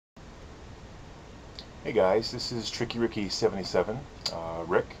Hey guys, this is Tricky Ricky 77,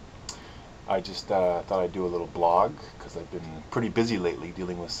 Rick. I just thought I'd do a little blog because I've been pretty busy lately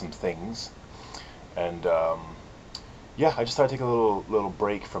dealing with some things, and yeah, I just thought I'd take a little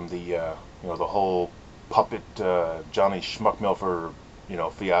break from the whole puppet Johnny Schmuckmilfer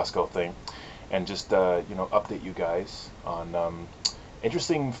fiasco thing, and just update you guys on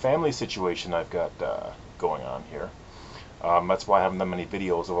interesting family situation I've got going on here. That's why I haven't done many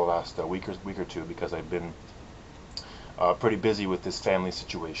videos over the last week or two because I've been pretty busy with this family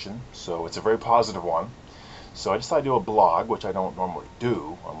situation. So it's a very positive one. So I just thought I'd do a blog, which I don't normally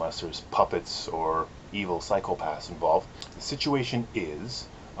do unless there's puppets or evil psychopaths involved. The situation is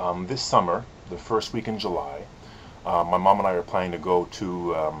this summer, the first week in July, my mom and I are planning to go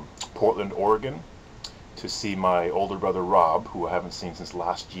to Portland, Oregon to see my older brother Rob, who I haven't seen since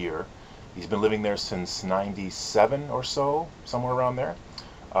last year. He's been living there since 97 or so, somewhere around there.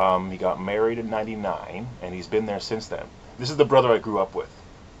 He got married in 99, and he's been there since then. This is the brother I grew up with,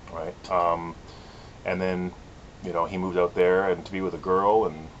 right? And then, he moved out there and to be with a girl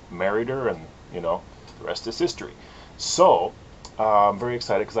and married her, and, the rest is history. So, I'm very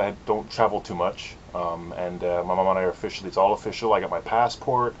excited because I don't travel too much. And my mom and I are officially, it's all official. I got my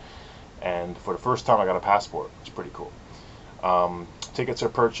passport, and for the first time I got a passport. It's pretty cool. Tickets are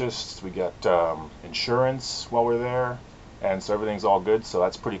purchased. We got insurance while we're there, and so everything's all good. So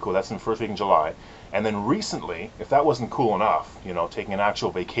that's pretty cool. That's in the first week in July. And then recently, if that wasn't cool enough, taking an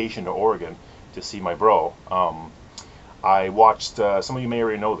actual vacation to Oregon to see my bro, I watched. Some of you may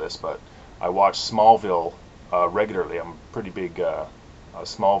already know this, but I watch Smallville regularly. I'm a pretty big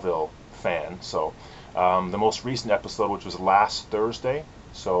Smallville fan. So the most recent episode, which was last Thursday,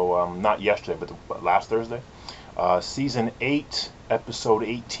 so not yesterday, but last Thursday. Season 8, episode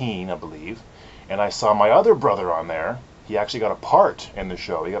 18, I believe, and I saw my other brother on there. He actually got a part in the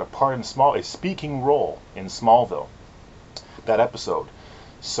show. He got a speaking role in Smallville, that episode.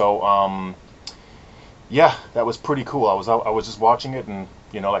 So, yeah, that was pretty cool. I was just watching it, and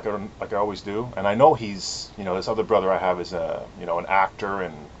like I always do. And I know he's, this other brother I have is an actor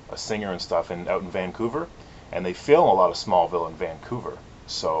and a singer and stuff, out in Vancouver, and they film a lot of Smallville in Vancouver.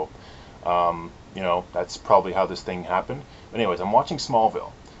 So. That's probably how this thing happened. But anyways, I'm watching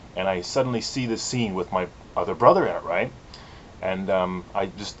Smallville, and I suddenly see this scene with my other brother in it, right? And I'm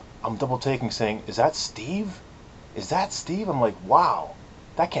double taking, saying, "Is that Steve? Is that Steve?" I'm like, "Wow,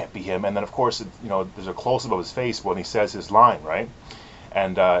 that can't be him." And then of course, there's a close up of his face when he says his line, right?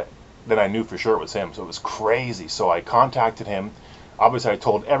 And then I knew for sure it was him. So it was crazy. So I contacted him. Obviously, I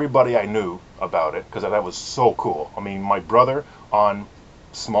told everybody I knew about it because that was so cool. I mean, my brother on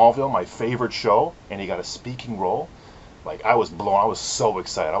Smallville, my favorite show, and he got a speaking role. Like, I was so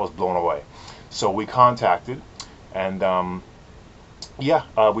excited. I was blown away. So we contacted, and yeah,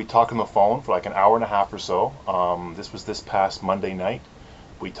 we talked on the phone for like an hour and a half or so. This was this past Monday night.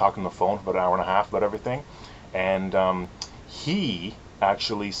 We talked on the phone for about an hour and a half about everything, and he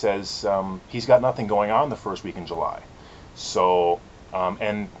actually says he's got nothing going on the first week in July. So,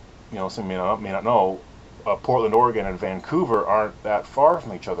 and some may not know, Portland, Oregon, and Vancouver aren't that far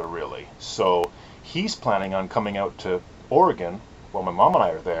from each other, really. So he's planning on coming out to Oregon while my mom and I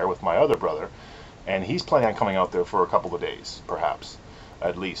are there with my other brother, and he's planning on coming out there for a couple of days, perhaps,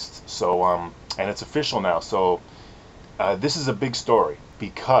 at least. So, and it's official now. So this is a big story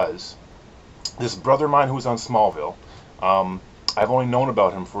because this brother of mine who's on Smallville, I've only known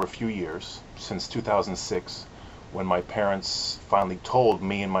about him for a few years, since 2006, when my parents finally told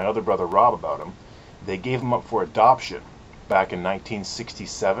me and my other brother Rob about him. They gave him up for adoption back in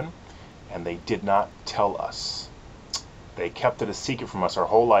 1967, and they did not tell us. They kept it a secret from us our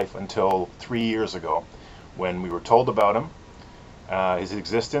whole life until 3 years ago, when we were told about him, his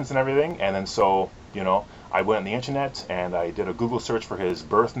existence and everything. And then so, I went on the internet and I did a Google search for his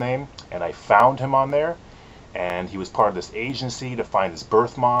birth name, and I found him on there. And he was part of this agency to find his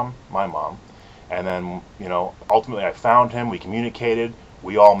birth mom, my mom. And then, ultimately I found him. We communicated.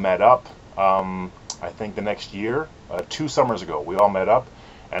 We all met up. I think the next year, 2 summers ago, we all met up,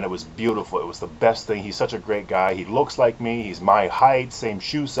 and it was beautiful. It was the best thing. He's such a great guy. He looks like me. He's my height, same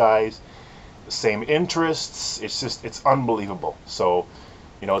shoe size, same interests. It's unbelievable. So,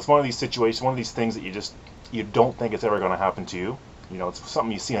 it's one of these situations, one of these things that you don't think it's ever going to happen to you. It's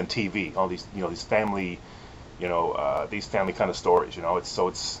something you see on TV. All these, these family, these family kind of stories.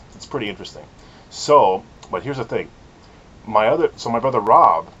 It's pretty interesting. So, but here's the thing. My brother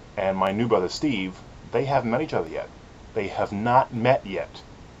Rob and my new brother Steve, they haven't met each other yet. They have not met yet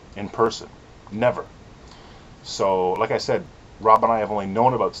in person. Never. So, like I said, Rob and I have only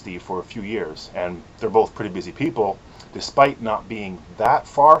known about Steve for a few years, and they're both pretty busy people, despite not being that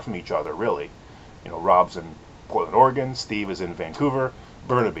far from each other, really. Rob's in Portland, Oregon. Steve is in Vancouver,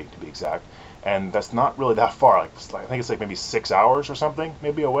 Burnaby to be exact. And that's not really that far. I think it's like maybe 6 hours or something,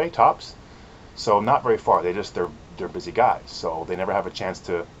 maybe away tops. So not very far. They're busy guys, so they never have a chance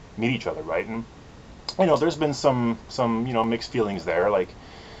to meet each other, right? And there's been some mixed feelings there, like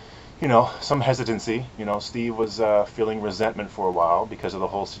some hesitancy. Steve was feeling resentment for a while because of the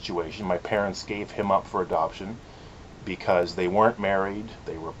whole situation. My parents gave him up for adoption because they weren't married,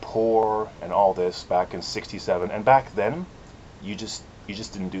 they were poor, and all this back in '67. And back then, you just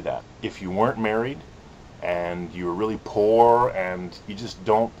didn't do that. If you weren't married and you were really poor and you just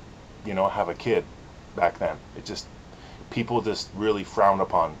don't have a kid back then, people just really frowned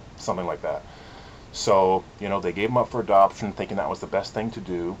upon something like that. So they gave him up for adoption, thinking that was the best thing to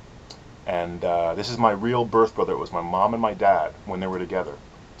do. And this is my real birth brother. It was my mom and my dad when they were together.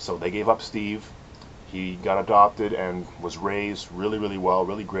 So they gave up Steve. He got adopted and was raised really, really well,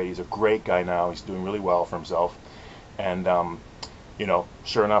 really great. He's a great guy now. He's doing really well for himself. And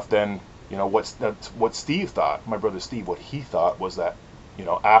sure enough, then what Steve thought, my brother Steve, what he thought was that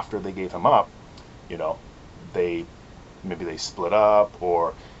after they gave him up, maybe they split up,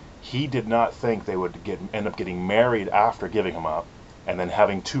 or he did not think they would end up getting married after giving him up and then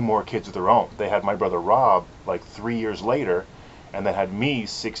having 2 more kids of their own. They had my brother Rob like 3 years later, and then had me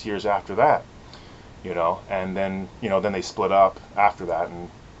 6 years after that. And then then they split up after that, and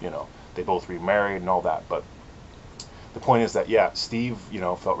they both remarried and all that. But the point is that, yeah, Steve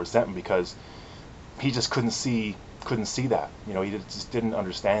felt resentment because he just couldn't see that. He just didn't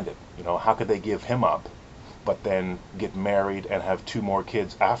understand it. How could they give him up but then get married and have 2 more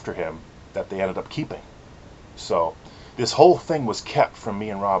kids after him that they ended up keeping? So this whole thing was kept from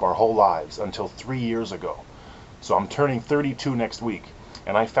me and Rob our whole lives until 3 years ago. So I'm turning 32 next week,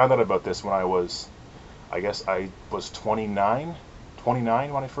 and I found out about this when I was 29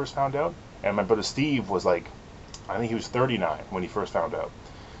 when I first found out, and my brother Steve was I think he was 39 when he first found out.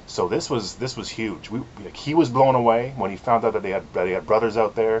 So this was huge. He was blown away when he found out that they had brothers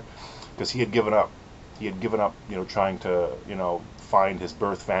out there, because he had given up. He had given up, trying to, find his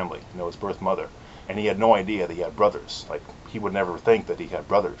birth family, his birth mother, and he had no idea that he had brothers. Like, he would never think that he had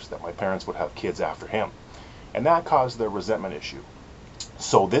brothers, that my parents would have kids after him, and that caused the resentment issue.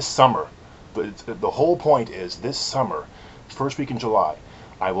 So this summer, the whole point is, this summer, first week in July,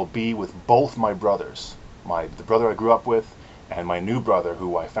 I will be with both my brothers, the brother I grew up with, and my new brother,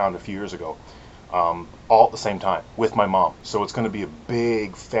 who I found a few years ago, all at the same time with my mom. So it's going to be a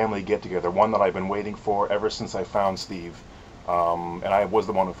big family get-together, one that I've been waiting for ever since I found Steve, and I was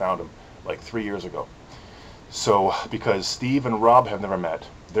the one who found him like 3 years ago. So because Steve and Rob have never met,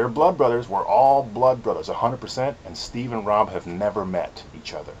 they're blood brothers. We're all blood brothers 100%, and Steve and Rob have never met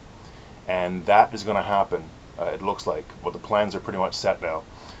each other, and that is going to happen. It looks like, well, the plans are pretty much set now.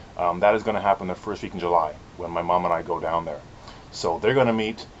 That is going to happen the first week in July when my mom and I go down there. So they're going to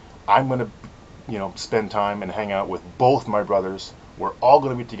meet. I'm going to spend time and hang out with both my brothers. We're all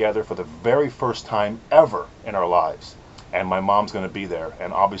going to be together for the very first time ever in our lives, and my mom's going to be there,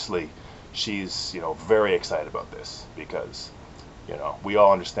 and obviously she's very excited about this, because we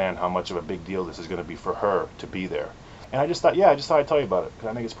all understand how much of a big deal this is going to be for her to be there. And I just thought I'd tell you about it, because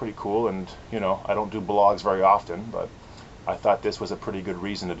I think it's pretty cool. And I don't do blogs very often, but I thought this was a pretty good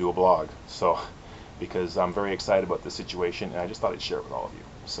reason to do a blog. So, because I'm very excited about this situation, and I just thought I'd share it with all of you.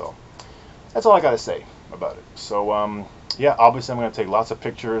 So that's all I got to say about it. So yeah, obviously I'm going to take lots of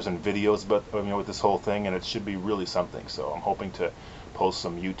pictures and videos about with this whole thing, and it should be really something. So I'm hoping to post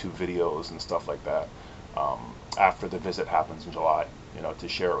some YouTube videos and stuff like that after the visit happens in July, to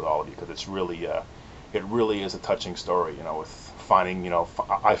share it with all of you, because it's really it really is a touching story, with finding,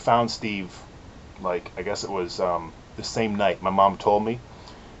 I found Steve, like, I guess it was the same night my mom told me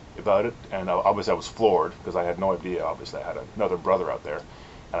about it, and obviously I was floored, because I had no idea. Obviously I had another brother out there,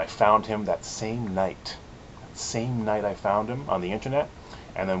 and I found him that same night. I found him on the internet,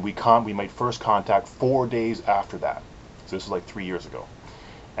 and then we made first contact 4 days after that. So this was like 3 years ago,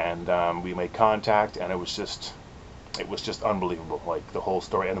 and we made contact, and it was just unbelievable, like, the whole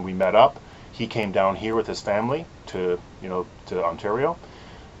story. And then we met up. He came down here with his family to Ontario.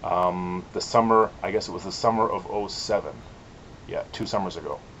 The summer, I guess it was the summer of '07. Yeah, 2 summers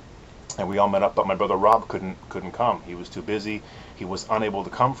ago. And we all met up, but my brother Rob couldn't come. He was too busy. He was unable to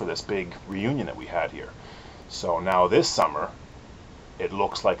come for this big reunion that we had here. So now this summer, it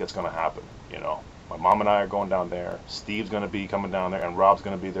looks like it's going to happen. My mom and I are going down there. Steve's going to be coming down there, and Rob's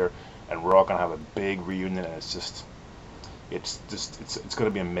going to be there, and we're all going to have a big reunion, and it's going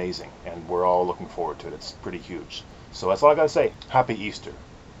to be amazing, and we're all looking forward to it. It's pretty huge. So that's all I got to say. Happy Easter.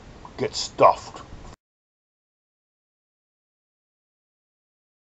 Get stuffed.